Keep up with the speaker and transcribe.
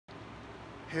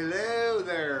Hello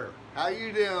there. How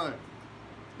you doing?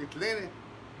 It's Lenny.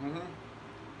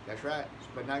 That's right.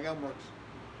 Spud9 Gunworks.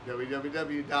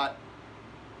 www.com.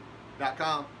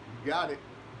 You got it.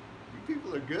 You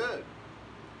people are good.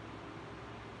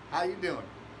 How you doing?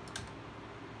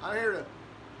 I'm here to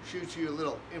shoot you a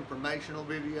little informational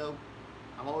video.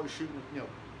 I'm always shooting,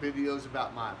 videos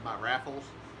about my raffles.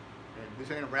 And this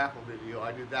ain't a raffle video.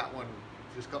 I did that one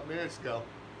just a couple minutes ago.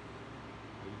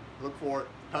 Look for it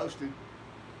posted.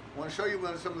 I want to show you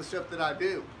some of the stuff that I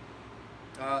do.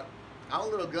 I'm a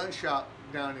little gun shop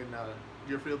down in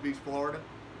Deerfield Beach, Florida.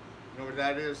 You know where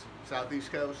that is?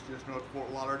 Southeast coast, just north of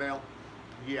Fort Lauderdale.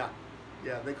 Yeah,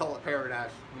 they call it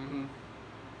paradise.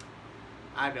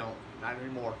 I don't, not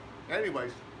anymore.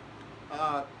 Anyways,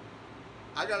 I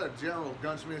got a general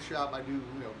gunsmith shop. I do,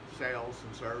 sales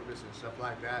and service and stuff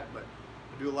like that, but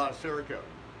I do a lot of Cerakote.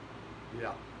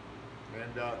 Yeah,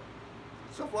 and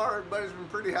so far everybody's been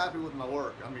pretty happy with my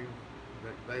work. I mean,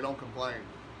 they don't complain.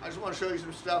 I just want to show you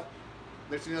some stuff,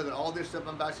 let you know that all this stuff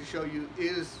I'm about to show you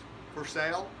is for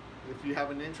sale. If you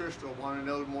have an interest or want to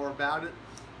know more about it,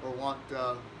 or want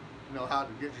to know how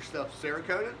to get your stuff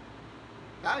Cerakoted,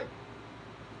 hey,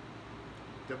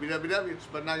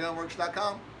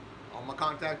 www.spud9gunworks.com. All my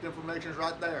contact information is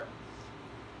right there.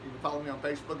 You can follow me on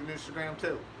Facebook and Instagram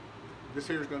too. This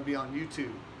here is going to be on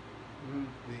YouTube.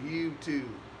 The YouTube.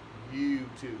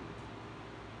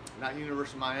 Not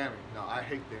University of Miami. No, I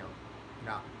hate them.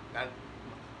 No,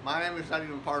 Miami's not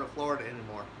even part of Florida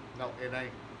anymore. No, it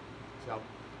ain't. So,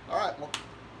 all right, well,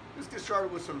 let's get started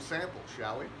with some samples,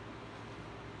 shall we?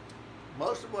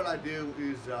 Most of what I do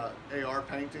is AR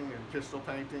painting and pistol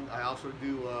painting. I also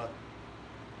do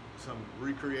some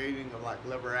recreating of like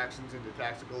lever actions into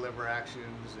tactical lever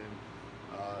actions, and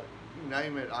you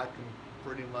name it, I can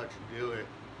pretty much do it.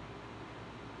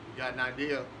 You got an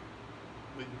idea,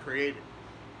 we can create it.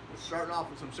 We're starting off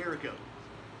with some Cerakote.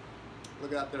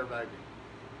 Look out there, baby.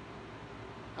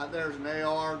 Out there's an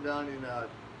AR done in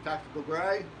tactical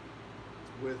gray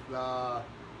with that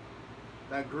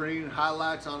green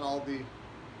highlights on all the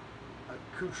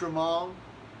accoutrement.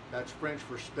 That's French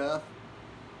for stuff.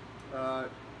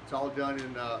 It's all done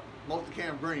in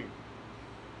multicam green.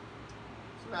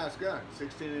 It's a nice gun.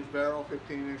 16-inch barrel,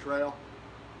 15-inch rail.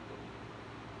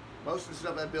 Most of the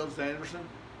stuff that builds Anderson,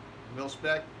 mil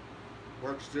spec,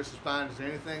 works just as fine as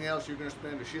anything else you're going to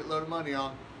spend a shitload of money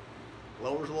on.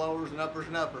 Lowers are lowers and uppers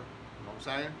and upper. You know what I'm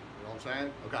saying? You know what I'm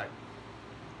saying?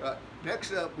 Okay.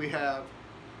 Next up we have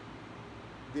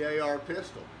the AR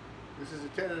pistol. This is a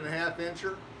 10.5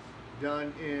 incher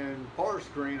done in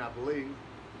forest green, I believe.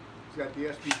 It's got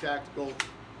the SP Tactical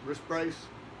wrist brace.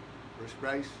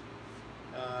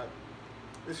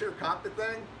 This here composite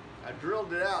thing, I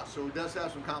drilled it out so it does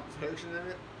have some compensation in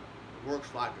it. It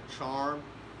works like a charm.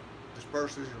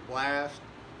 Disperses your blast.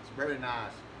 It's very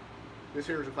nice. This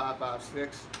here is a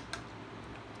 5.56.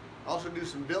 Also do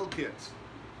some build kits.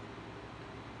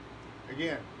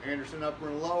 Again, Anderson upper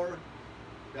and lower.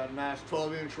 Got a nice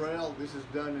 12-inch rail. This is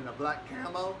done in a black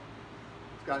camo.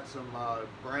 It's got some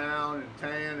brown and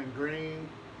tan and green.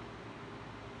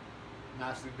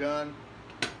 Nicely done.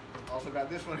 Also got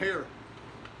this one here.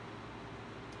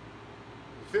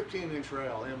 15-inch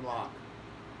rail M-lock.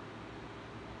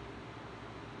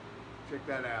 Check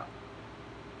that out.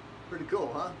 Pretty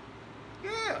cool, huh?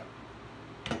 Yeah.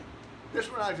 This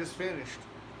one I just finished.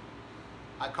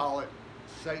 I call it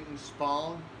Satan's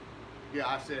Spawn. Yeah,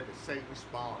 I said it, Satan's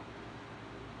Spawn.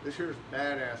 This here's a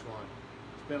badass one.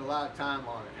 Spent a lot of time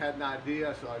on it. Had an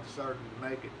idea, so I decided to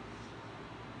make it.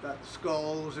 Got the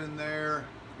skulls in there.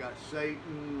 Got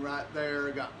Satan right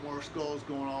there. Got more skulls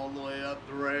going all the way up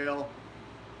the rail.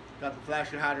 Got the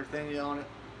flashing hider thingy on it.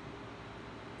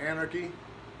 Anarchy.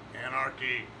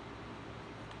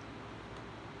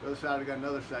 The other side I got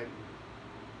another Satan.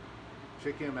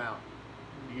 Check him out.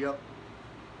 Yep.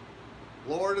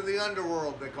 Lord of the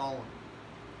Underworld, they call him.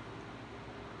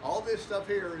 All this stuff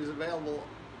here is available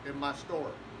in my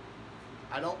store.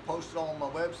 I don't post it on my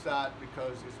website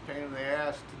because it's a pain in the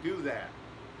ass to do that.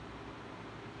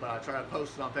 But I try to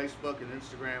post it on Facebook and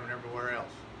Instagram and everywhere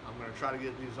else. I'm going to try to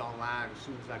get these online as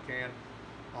soon as I can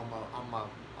on my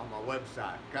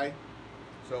website. Okay.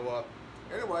 So,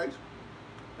 anyways,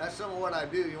 that's some of what I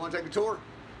do. You want to take a tour?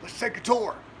 Let's take a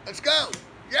tour. Let's go.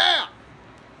 Yeah.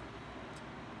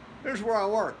 Here's where I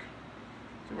work.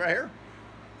 See right here?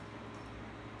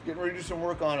 Getting ready to do some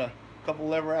work on a couple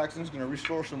lever actions. Going to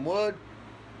restore some wood.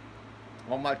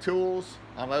 On my tools,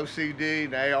 I'm OCD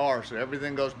and AR, so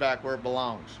everything goes back where it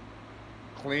belongs.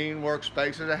 Clean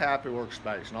workspace is a happy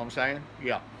workspace. You know what I'm saying?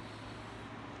 Yeah.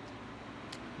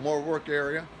 More work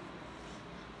area.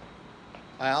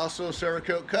 I also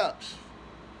Cerakote cups.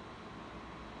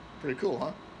 Pretty cool,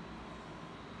 huh?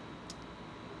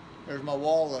 There's my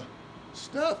wall of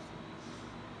stuff.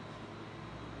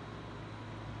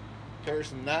 There's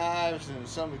some knives and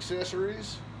some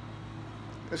accessories.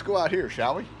 Let's go out here,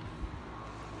 shall we?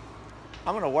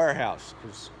 I'm in a warehouse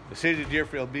because the city of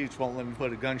Deerfield Beach won't let me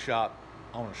put a gun shop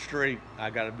on the street. I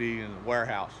got to be in the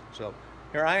warehouse. So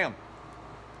here I am.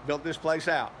 Built this place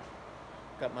out.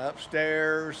 Got my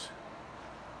upstairs.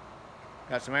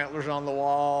 Got some antlers on the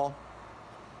wall.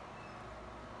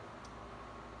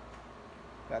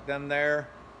 Got them there.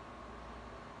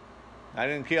 I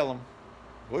didn't kill them.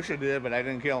 Wish I did, but I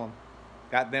didn't kill them.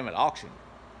 Got them at auction.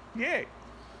 Yay!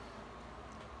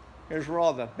 Here's where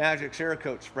all the magic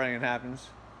Cerakote spraying happens.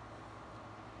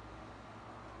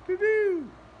 Doo-doo!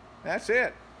 That's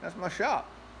it. That's my shop.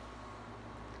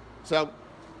 So,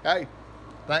 hey,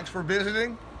 thanks for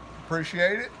visiting.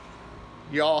 Appreciate it.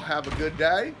 Y'all have a good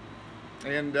day.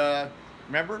 And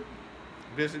remember,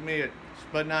 visit me at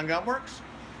Spud9 Gunworks,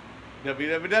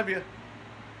 www.com.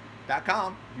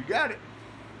 You got it.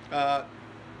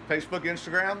 Facebook,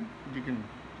 Instagram. You can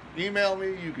email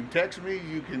me. You can text me.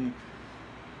 You can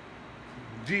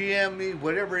DM me.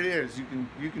 Whatever it is,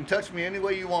 you can touch me any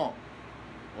way you want.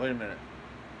 Wait a minute.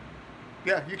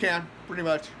 Yeah, you can. Pretty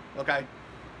much. Okay.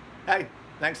 Hey,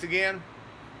 thanks again.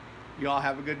 You all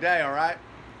have a good day. All right.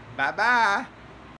 Bye bye.